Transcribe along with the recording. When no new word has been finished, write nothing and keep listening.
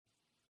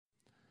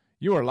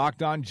You are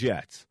Locked On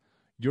Jets,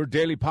 your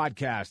daily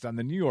podcast on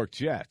the New York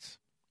Jets.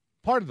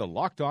 Part of the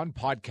Locked On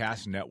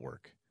Podcast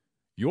Network,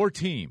 your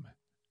team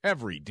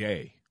every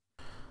day.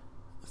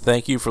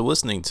 Thank you for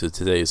listening to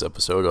today's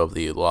episode of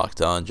the Locked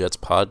On Jets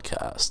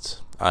podcast.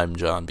 I'm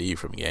John B.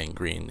 from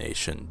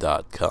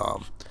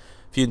GangreneNation.com.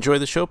 If you enjoy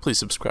the show, please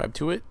subscribe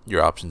to it.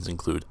 Your options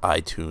include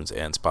iTunes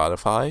and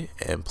Spotify,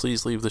 and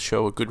please leave the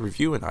show a good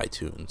review in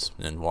iTunes.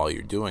 And while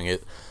you're doing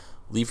it,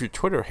 leave your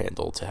Twitter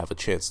handle to have a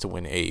chance to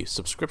win a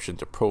subscription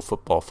to Pro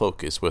Football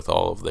Focus with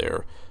all of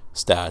their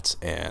stats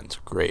and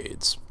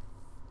grades.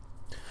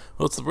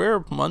 Well, it's the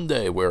rare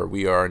Monday where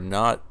we are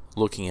not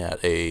looking at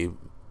a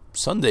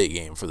Sunday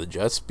game for the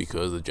Jets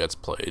because the Jets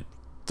played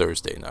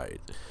Thursday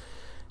night.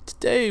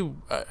 Today,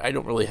 I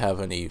don't really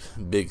have any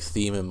big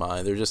theme in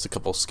mind. There are just a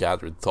couple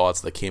scattered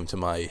thoughts that came to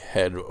my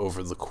head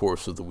over the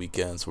course of the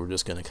weekend, so we're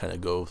just going to kind of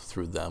go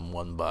through them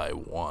one by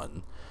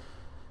one.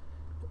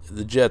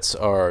 The Jets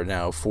are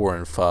now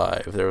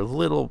 4-5. They're a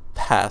little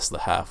past the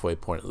halfway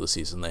point of the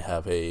season. They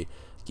have a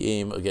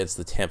game against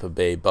the Tampa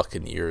Bay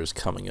Buccaneers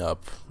coming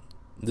up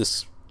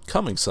this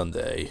coming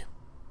Sunday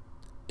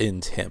in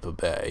Tampa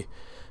Bay.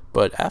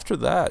 But after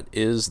that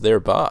is their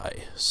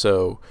bye.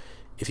 So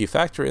if you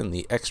factor in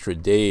the extra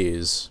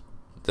days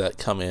that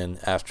come in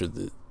after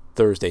the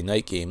Thursday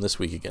night game this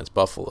week against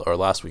Buffalo, or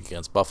last week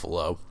against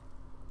Buffalo,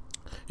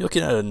 you're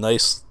looking at a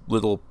nice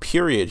little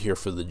period here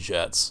for the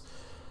Jets.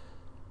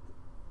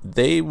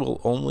 They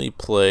will only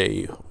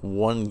play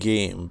one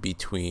game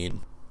between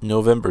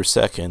November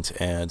 2nd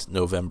and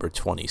November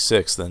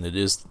 26th, and it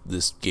is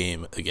this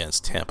game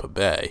against Tampa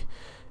Bay.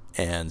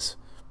 And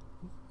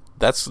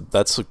that's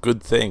a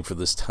good thing for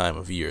this time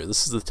of year.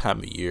 This is the time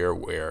of year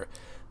where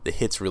the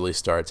hits really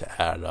start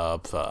to add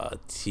up.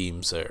 You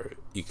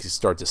can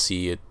start to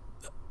see it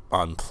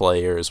on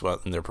players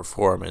in their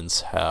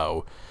performance,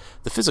 how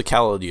the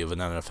physicality of an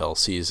NFL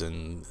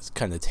season is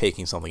kind of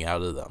taking something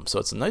out of them. So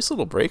it's a nice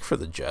little break for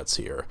the Jets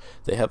here.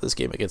 They have this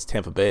game against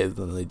Tampa Bay,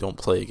 then they don't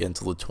play again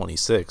until the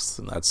 26th,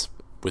 and that's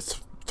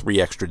with 3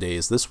 extra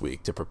days this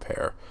week to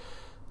prepare.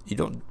 You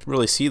don't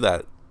really see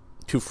that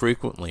too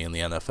frequently in the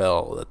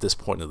NFL at this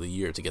point of the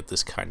year to get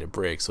this kind of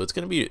break. So it's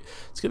going to be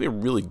a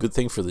really good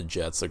thing for the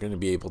Jets. They're going to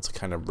be able to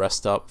kind of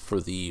rest up for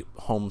the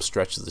home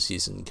stretch of the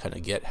season, kind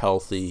of get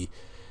healthy,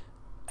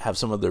 have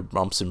some of their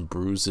bumps and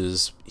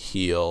bruises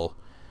heal,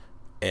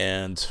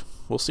 and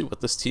we'll see what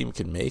this team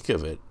can make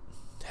of it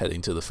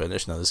heading to the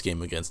finish. Now, this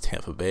game against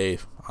Tampa Bay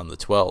on the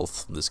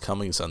 12th, this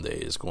coming Sunday,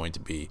 is going to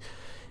be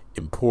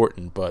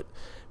important. But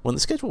when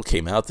the schedule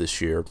came out this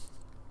year,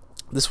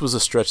 this was a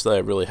stretch that I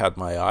really had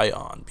my eye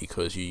on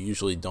because you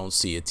usually don't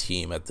see a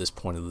team at this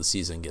point of the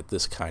season get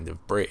this kind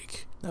of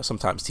break. Now,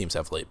 sometimes teams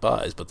have late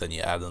buys, but then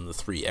you add in the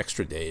 3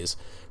 extra days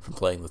from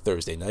playing the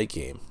Thursday night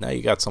game. Now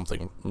you got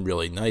something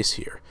really nice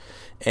here.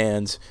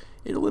 And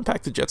it'll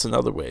impact the Jets in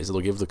other ways.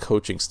 It'll give the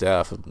coaching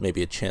staff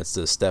maybe a chance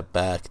to step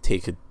back,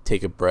 take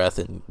a breath,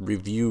 and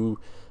review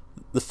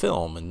the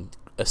film and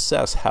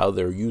assess how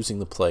they're using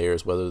the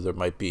players, whether there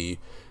might be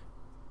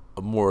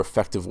a more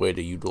effective way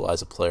to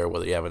utilize a player,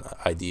 whether you have an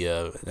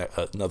idea,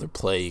 another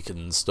play you can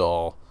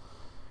install.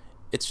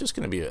 It's just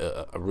going to be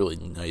a really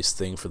nice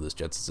thing for this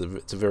Jets.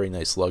 It's a very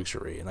nice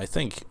luxury. And I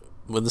think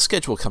when the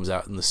schedule comes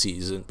out in the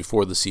season,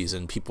 before the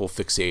season, people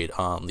fixate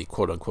on the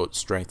quote-unquote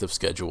strength of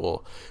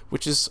schedule,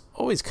 which is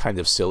always kind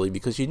of silly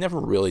because you never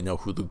really know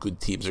who the good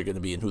teams are going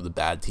to be and who the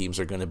bad teams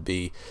are going to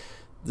be.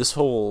 This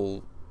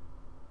whole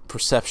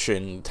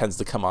perception tends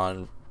to come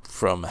on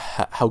from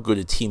how good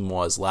a team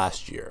was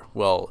last year.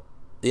 Well,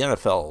 the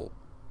NFL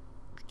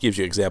gives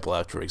you example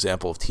after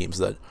example of teams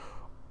that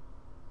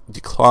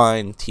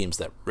decline, teams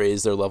that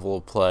raise their level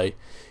of play.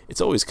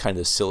 It's always kind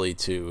of silly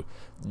to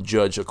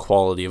judge a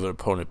quality of an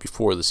opponent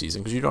before the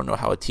season because you don't know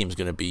how a team's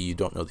going to be. You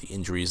don't know the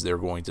injuries they're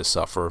going to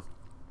suffer.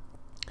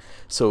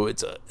 So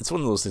it's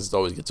one of those things that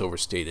always gets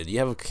overstated. You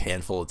have a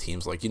handful of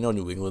teams like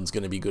New England's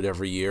going to be good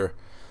every year,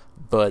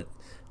 but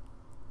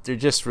they're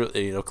just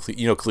really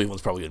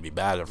Cleveland's probably going to be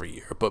bad every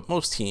year. But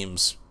most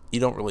teams,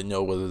 you don't really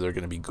know whether they're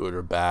going to be good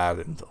or bad,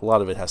 and a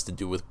lot of it has to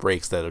do with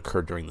breaks that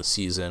occur during the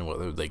season,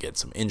 whether they get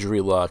some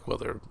injury luck,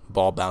 whether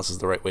ball bounces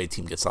the right way,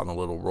 team gets on a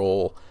little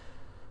roll,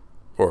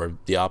 or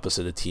the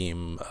opposite, a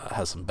team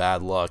has some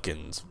bad luck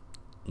and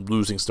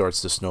losing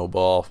starts to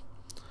snowball.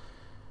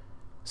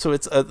 So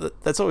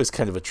that's always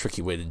kind of a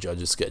tricky way to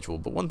judge a schedule,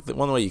 but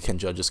one way you can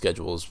judge a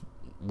schedule is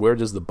where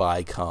does the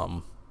bye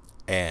come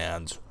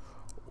and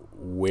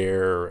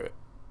where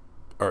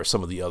are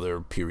some of the other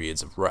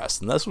periods of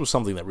rest. And this was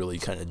something that really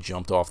kind of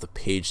jumped off the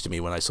page to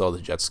me when I saw the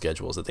Jets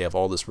schedule, is that they have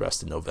all this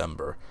rest in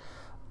November.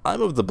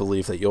 I'm of the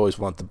belief that you always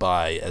want the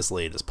bye as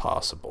late as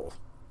possible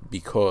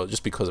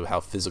because of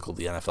how physical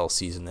the NFL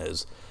season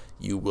is.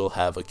 You will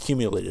have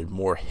accumulated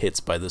more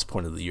hits by this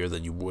point of the year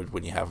than you would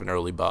when you have an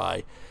early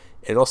bye.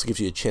 It also gives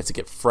you a chance to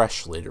get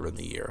fresh later in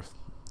the year,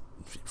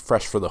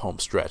 fresh for the home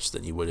stretch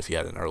than you would if you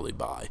had an early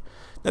bye.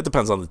 That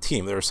depends on the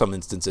team. There are some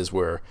instances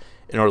where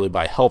an early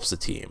bye helps the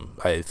team.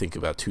 I think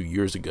about 2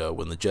 years ago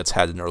when the Jets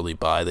had an early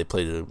bye. They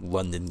played a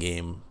London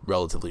game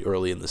relatively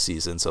early in the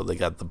season, so they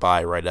got the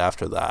bye right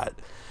after that.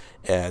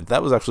 And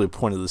that was actually a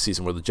point of the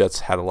season where the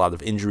Jets had a lot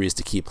of injuries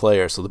to key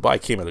players. So the bye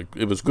came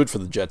it was good for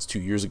the Jets 2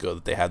 years ago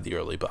that they had the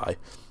early bye.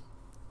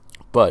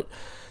 But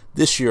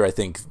this year, I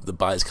think the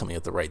bye is coming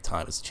at the right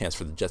time. It's a chance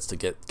for the Jets to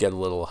get a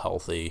little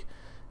healthy,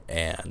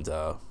 and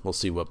we'll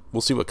see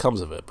what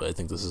comes of it. But I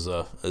think this is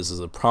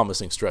a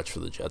promising stretch for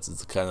the Jets.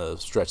 It's the kind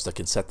of stretch that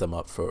can set them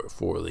up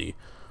for the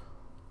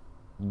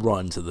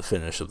run to the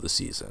finish of the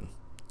season.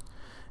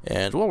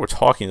 And while we're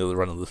talking to the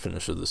run of the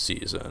finish of the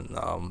season,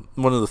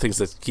 one of the things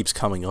that keeps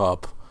coming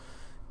up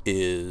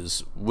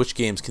is which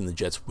games can the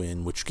Jets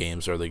win, which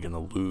games are they going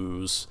to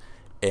lose.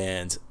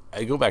 And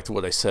I go back to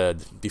what I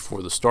said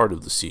before the start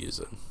of the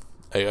season.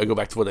 I go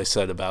back to what I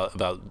said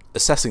about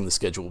assessing the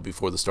schedule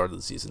before the start of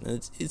the season.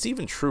 And it's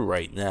even true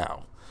right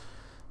now.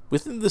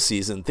 Within the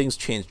season, things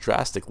change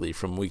drastically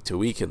from week to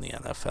week in the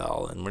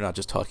NFL, and we're not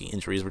just talking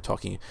injuries, we're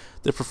talking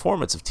the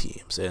performance of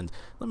teams. And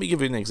let me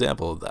give you an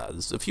example of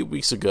that. A few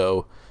weeks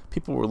ago,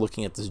 people were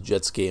looking at this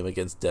Jets game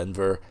against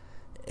Denver,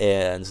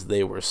 and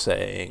they were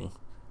saying,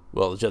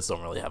 well, the Jets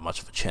don't really have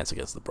much of a chance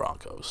against the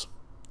Broncos.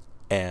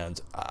 And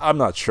I'm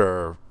not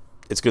sure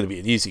it's going to be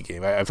an easy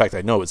game. In fact,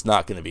 I know it's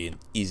not going to be an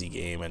easy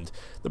game, and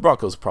the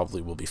Broncos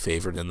probably will be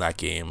favored in that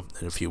game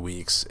in a few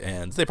weeks,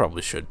 and they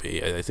probably should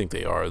be. I think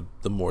they are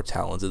the more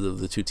talented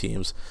of the two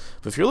teams.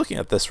 But if you're looking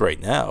at this right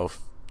now,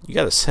 you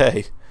got to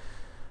say,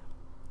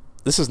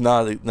 this is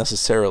not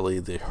necessarily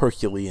the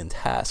Herculean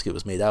task it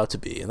was made out to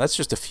be, and that's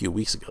just a few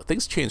weeks ago.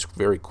 Things change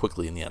very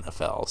quickly in the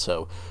NFL,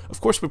 so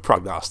of course we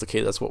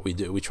prognosticate. That's what we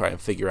do. We try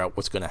and figure out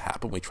what's going to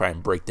happen. We try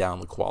and break down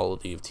the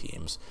quality of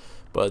teams.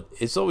 But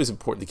it's always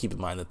important to keep in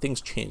mind that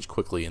things change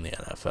quickly in the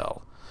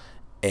NFL,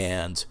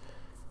 and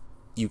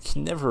you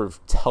can never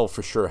tell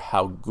for sure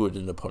how good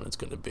an opponent's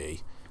going to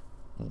be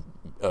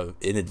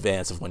in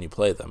advance of when you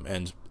play them.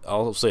 And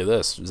I'll say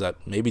this, is that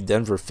maybe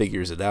Denver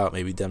figures it out.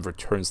 Maybe Denver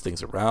turns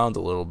things around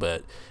a little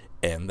bit,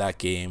 and that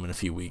game in a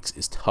few weeks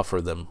is tougher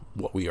than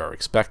what we are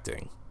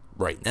expecting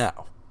right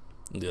now.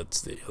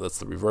 That's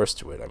the reverse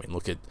to it. I mean,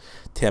 look at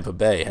Tampa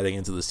Bay. Heading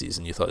into the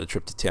season, you thought a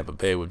trip to Tampa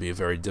Bay would be a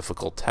very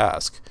difficult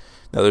task.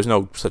 Now, there's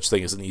no such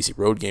thing as an easy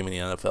road game in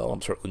the NFL.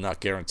 I'm certainly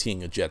not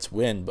guaranteeing a Jets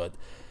win, but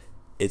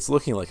it's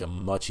looking like a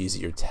much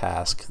easier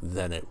task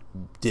than it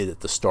did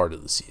at the start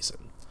of the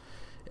season.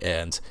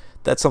 And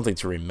that's something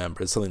to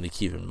remember. It's something to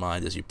keep in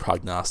mind as you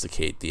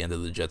prognosticate the end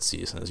of the Jets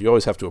season. As you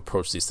always have to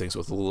approach these things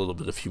with a little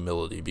bit of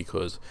humility,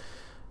 because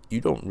you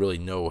don't really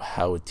know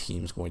how a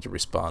team's going to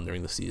respond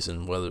during the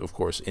season, whether, of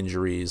course,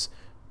 injuries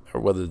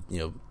or whether,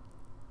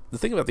 the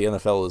thing about the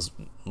NFL is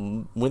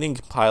winning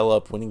can pile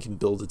up, winning can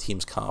build a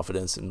team's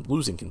confidence, and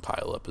losing can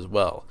pile up as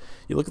well.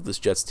 You look at this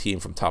Jets team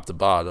from top to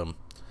bottom,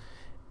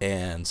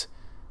 and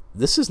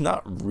this is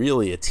not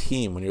really a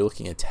team when you're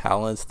looking at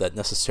talent that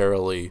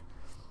necessarily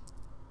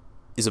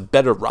is a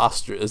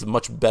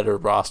much better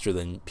roster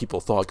than people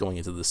thought going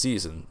into the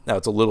season. Now,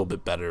 it's a little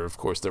bit better. Of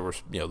course, there were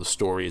the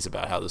stories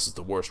about how this is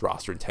the worst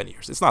roster in 10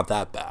 years. It's not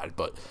that bad,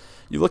 but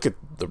you look at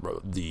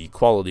the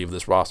quality of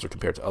this roster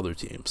compared to other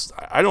teams.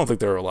 I don't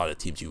think there are a lot of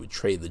teams you would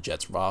trade the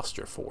Jets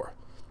roster for.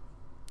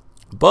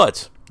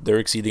 But they're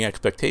exceeding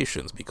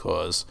expectations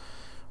because,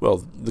 well,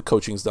 the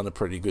coaching's done a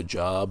pretty good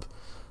job.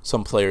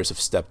 Some players have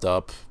stepped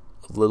up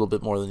a little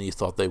bit more than you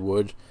thought they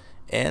would,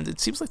 and it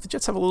seems like the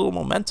Jets have a little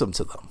momentum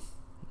to them.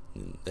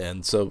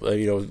 And so,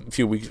 a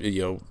few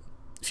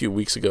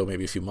weeks ago,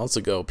 maybe a few months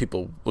ago,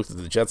 people looked at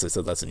the Jets and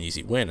said that's an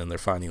easy win, and they're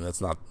finding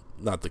that's not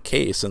the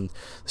case. And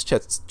this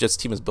Jets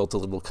team has built a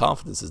little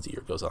confidence as the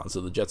year goes on.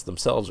 So the Jets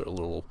themselves are a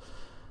little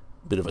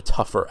bit of a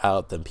tougher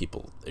out than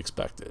people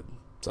expected.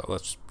 So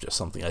that's just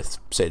something I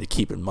say to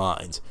keep in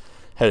mind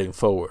heading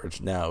forward.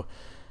 Now,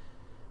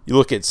 you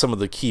look at some of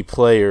the key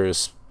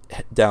players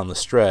down the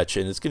stretch,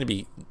 and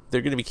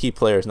they're going to be key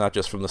players not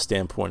just from the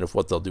standpoint of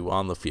what they'll do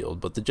on the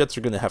field, but the Jets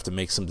are going to have to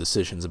make some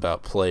decisions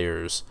about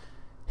players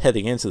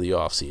heading into the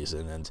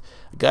offseason. And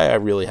a guy I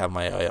really have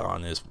my eye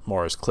on is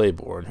Morris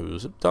Claiborne,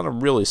 who's done a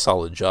really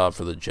solid job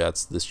for the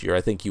Jets this year.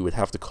 I think you would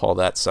have to call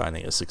that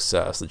signing a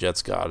success. The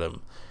Jets got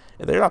him,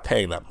 and they're not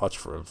paying that much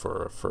for him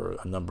for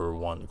a number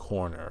one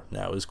corner.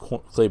 Now, is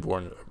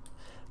Claiborne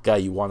a guy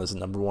you want as a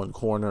number one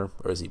corner,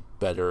 or is he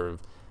better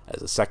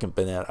as a second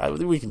banana?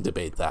 We can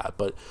debate that,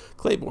 but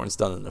Claiborne's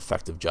done an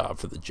effective job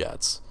for the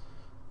Jets.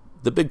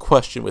 The big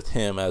question with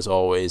him, as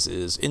always,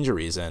 is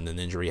injuries, and an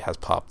injury has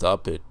popped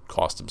up. It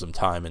cost him some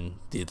time in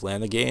the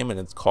Atlanta game, and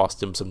it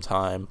cost him some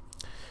time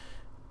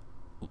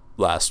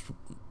last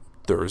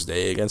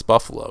Thursday against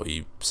Buffalo.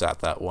 He sat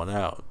that one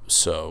out.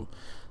 So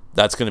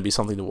that's going to be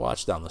something to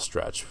watch down the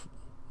stretch.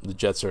 The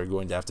Jets are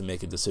going to have to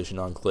make a decision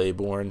on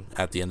Claiborne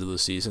at the end of the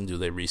season. Do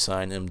they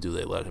re-sign him? Do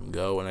they let him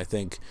go? And I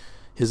think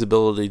his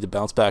ability to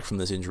bounce back from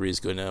this injury is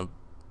going to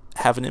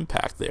have an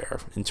impact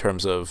there in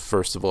terms of,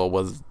 first of all,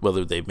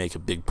 whether they make a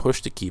big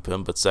push to keep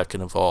him, but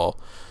second of all,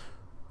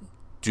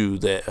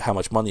 how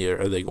much money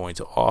are they going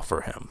to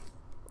offer him?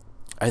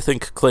 I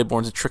think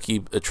Claiborne's a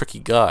tricky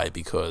guy,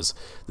 because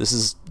this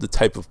is the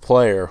type of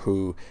player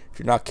who, if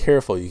you're not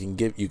careful,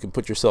 you can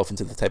put yourself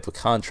into the type of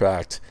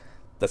contract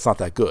that's not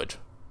that good.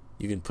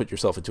 you can put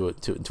yourself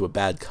into a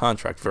bad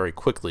contract very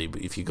quickly.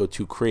 But if you go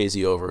too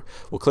crazy over,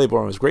 well,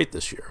 Claiborne was great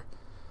this year.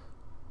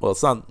 Well,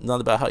 it's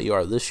not about how you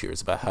are this year.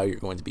 It's about how you're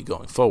going to be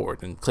going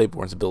forward. And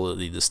Claiborne's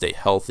ability to stay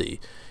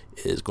healthy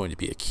is going to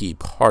be a key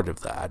part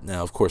of that.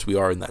 Now, of course, we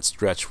are in that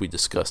stretch we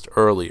discussed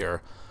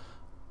earlier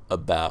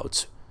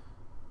about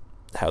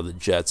how the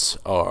Jets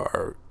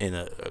are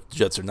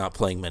not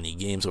playing many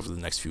games over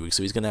the next few weeks,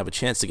 so he's going to have a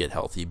chance to get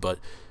healthy. But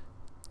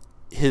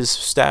his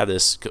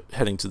status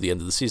heading to the end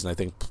of the season, I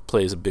think,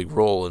 plays a big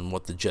role in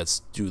what the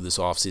Jets do this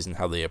offseason,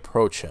 how they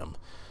approach him.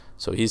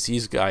 So he's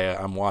a guy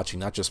I'm watching,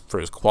 not just for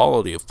his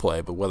quality of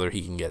play, but whether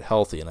he can get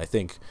healthy. And I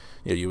think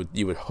you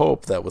would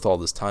hope that with all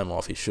this time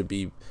off, he should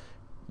be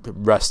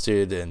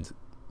rested and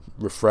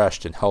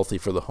refreshed and healthy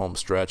for the home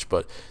stretch.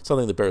 But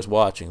something that bears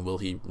watching: will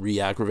he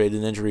re-aggravate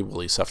an injury?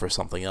 Will he suffer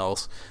something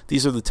else?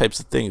 These are the types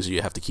of things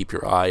you have to keep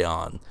your eye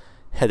on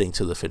heading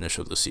to the finish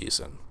of the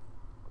season.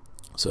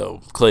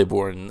 So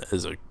Claiborne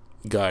is a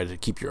guy to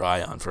keep your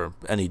eye on for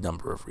any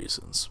number of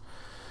reasons.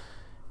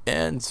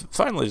 And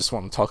finally, I just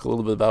want to talk a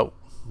little bit about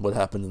what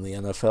happened in the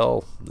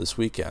NFL this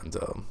weekend.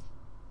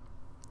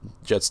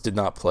 Jets did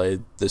not play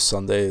this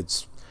Sunday.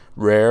 It's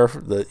rare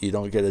that you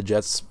don't get a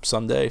Jets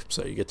Sunday,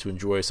 so you get to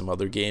enjoy some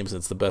other games. And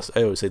it's the best.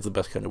 I always say it's the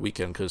best kind of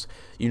weekend because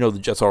the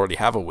Jets already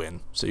have a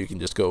win, so you can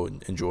just go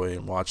and enjoy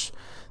and watch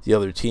the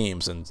other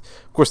teams. And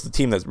of course, the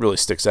team that really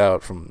sticks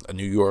out from a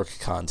New York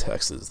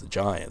context is the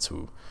Giants,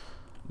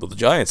 the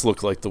Giants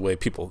look like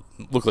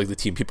the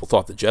team people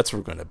thought the Jets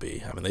were going to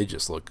be. I mean,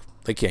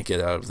 they can't get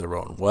out of their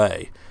own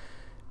way.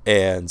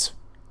 And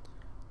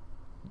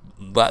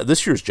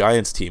this year's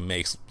Giants team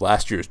makes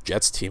last year's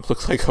Jets team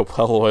look like a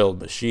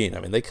well-oiled machine. I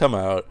mean, they come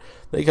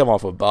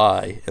off a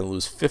bye and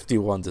lose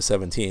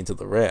 51-17 to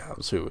the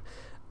Rams, who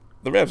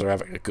the Rams are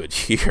having a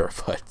good year,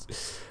 but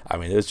I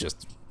mean, it's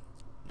just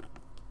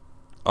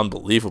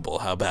unbelievable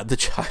how bad the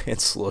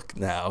Giants look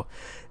now.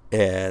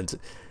 And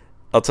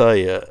I'll tell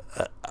you,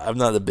 I'm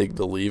not a big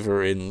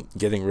believer in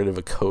getting rid of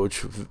a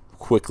coach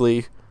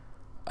quickly.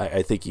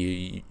 I think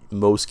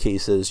most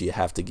cases you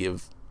have to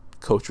give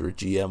coach or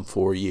GM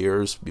 4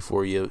 years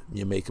before you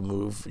make a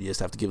move. You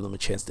just have to give them a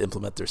chance to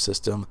implement their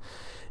system.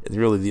 And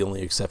really the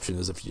only exception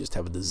is if you just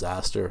have a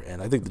disaster.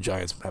 And I think the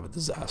Giants have a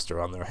disaster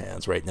on their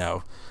hands right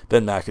now.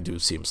 Ben McAdoo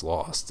seems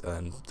lost.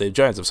 And the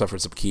Giants have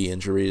suffered some key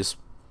injuries.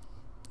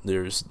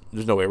 There's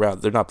no way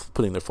around. They're not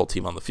putting their full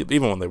team on the field.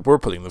 Even when they were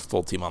putting their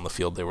full team on the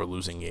field, they were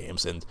losing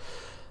games. And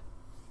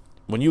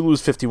when you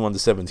lose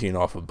 51-17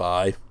 off a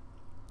bye,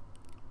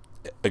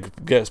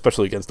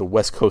 especially against a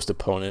West Coast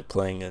opponent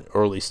playing an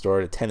early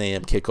start, a 10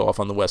 a.m. kickoff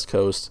on the West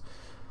Coast,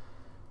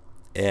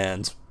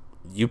 and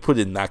you put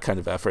in that kind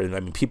of effort, and I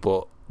mean,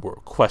 people were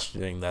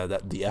questioning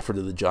that the effort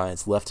of the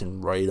Giants left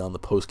and right on the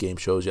post-game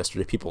shows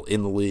yesterday, people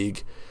in the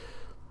league.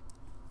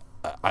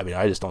 I mean,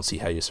 I just don't see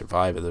how you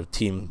survive it. The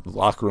team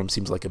locker room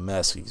seems like a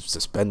mess. He has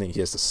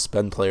to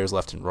suspend players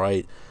left and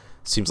right.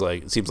 Seems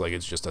like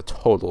it's just a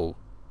total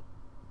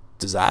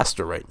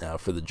disaster right now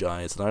for the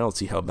Giants, and I don't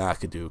see how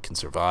McAdoo can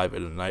survive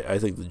it. And I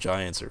think the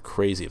Giants are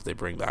crazy if they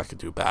bring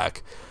McAdoo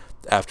back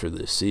after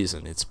this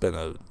season. It's been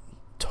a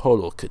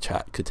total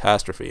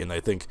catastrophe, and I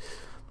think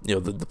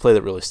the play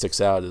that really sticks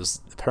out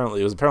is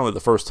apparently the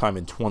first time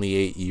in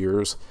 28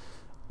 years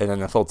an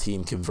NFL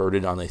team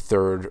converted on a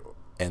 3rd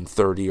and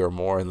 30 or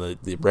more, and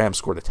the Rams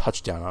scored a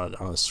touchdown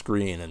on a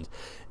screen. And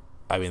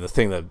I mean, the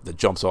thing that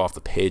jumps off the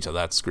page of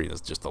that screen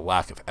is just the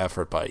lack of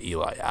effort by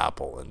Eli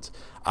Apple. And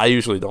I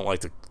usually don't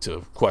like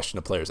to question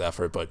a player's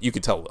effort, but you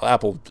could tell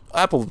Apple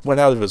went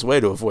out of his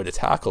way to avoid a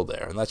tackle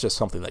there, and that's just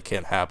something that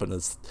can't happen.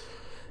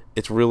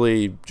 It's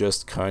really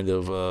just kind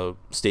of a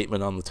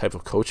statement on the type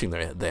of coaching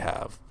they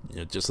have.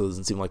 It just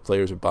doesn't seem like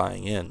players are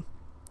buying in,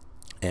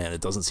 and it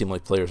doesn't seem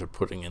like players are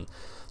putting in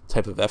the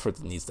type of effort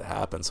that needs to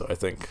happen. So I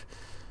think,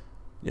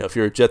 if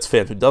you're a Jets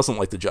fan who doesn't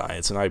like the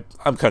Giants, and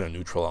I'm kind of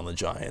neutral on the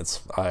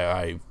Giants,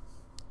 I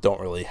don't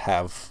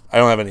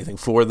have anything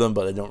for them,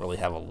 but I don't really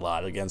have a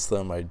lot against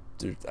them. I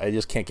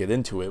just can't get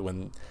into it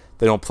when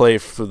they don't play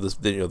for this.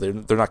 They're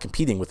not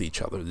competing with each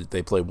other.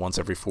 They play once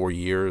every 4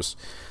 years,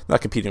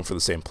 not competing for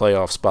the same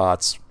playoff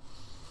spots.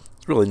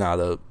 It's really not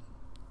a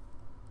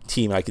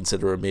team I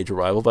consider a major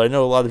rival, but I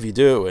know a lot of you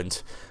do,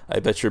 and I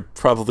bet you're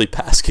probably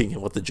basking in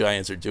what the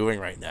Giants are doing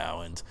right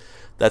now. And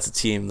that's a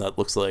team that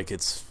looks like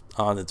it's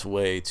on its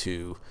way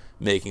to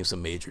making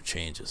some major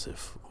changes,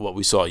 if what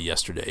we saw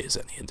yesterday is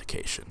any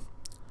indication.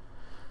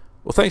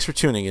 Well, thanks for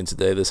tuning in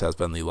today. This has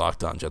been the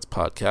Locked On Jets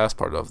podcast,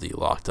 part of the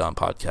Locked On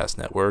Podcast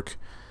Network.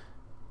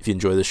 If you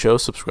enjoy the show,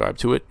 subscribe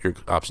to it. Your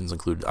options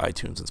include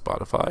iTunes and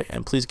Spotify.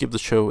 And please give the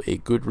show a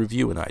good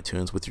review in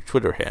iTunes with your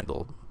Twitter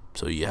handle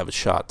so you have a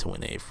shot to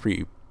win a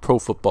free Pro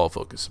Football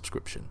Focus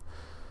subscription.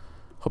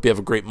 Hope you have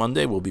a great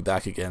Monday. We'll be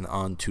back again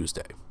on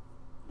Tuesday.